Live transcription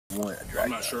want a Dragon. I'm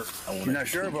not sure. You're not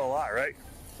sure about a lot, right?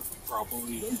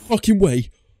 Probably. Fucking way.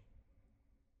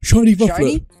 Shiny Rufflet.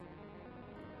 Shiny?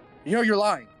 You know you're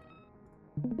lying.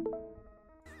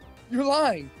 You're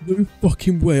lying. No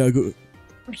fucking way I got...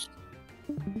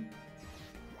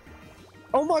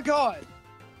 Oh my god.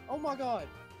 Oh my god.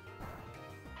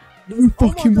 No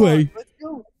fucking way. Let's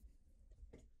go.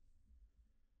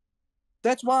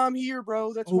 That's why I'm here,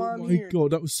 bro. That's why I'm here. Oh my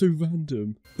god, that was so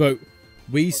random. Bro,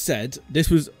 we said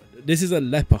this is a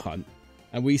leper hunt,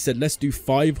 and we said let's do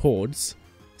 5 hordes,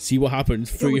 see what happens,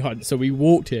 3 hunts. So we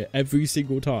walked here every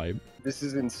single time. This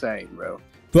is insane, bro.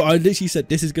 But I literally said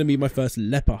this is gonna be my first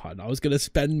leper hunt. I was gonna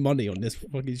spend money on this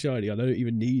fucking shiny. I don't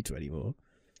even need to anymore.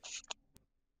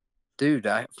 Dude,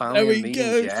 I finally am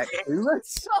meeting Jack.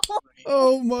 Let's go.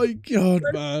 Oh my god,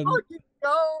 man. Fucking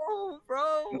go,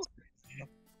 bro.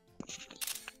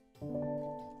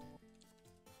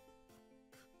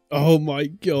 Oh my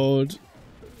god.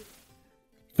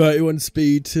 31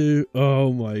 speed too.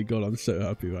 Oh my god, I'm so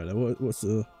happy right now. What's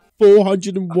the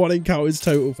 401 encounters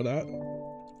total for that?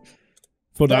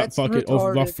 For that fucking of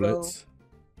Rufflets.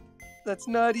 That's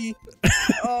nutty.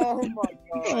 Oh my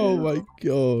god. Oh my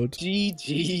god.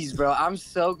 GG's, bro. I'm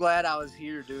so glad I was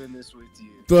here doing this with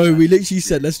you. Bro, we literally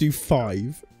said let's do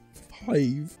 5.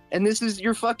 5. And this is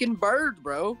your fucking bird,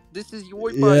 bro. This is your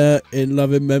bird. Yeah, in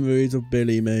loving memories of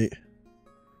Billy, mate.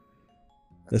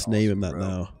 Let's That's name him awesome, that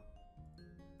bro. now.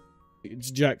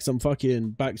 It's Jack, some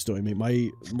fucking backstory,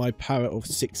 mate. My parrot of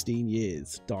 16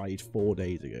 years died 4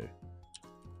 days ago.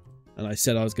 And I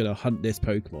said I was going to hunt this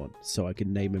Pokemon so I could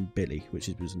name him Billy, which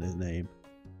wasn't his name.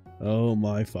 Oh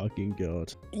my fucking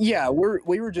god. Yeah,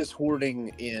 we were just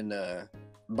hoarding in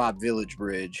Bob Village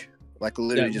Bridge. Like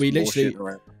literally just bullshitting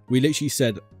around. We literally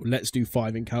said, let's do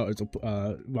 5 encounters of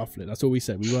Rufflet. That's all we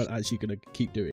said. We weren't actually going to keep doing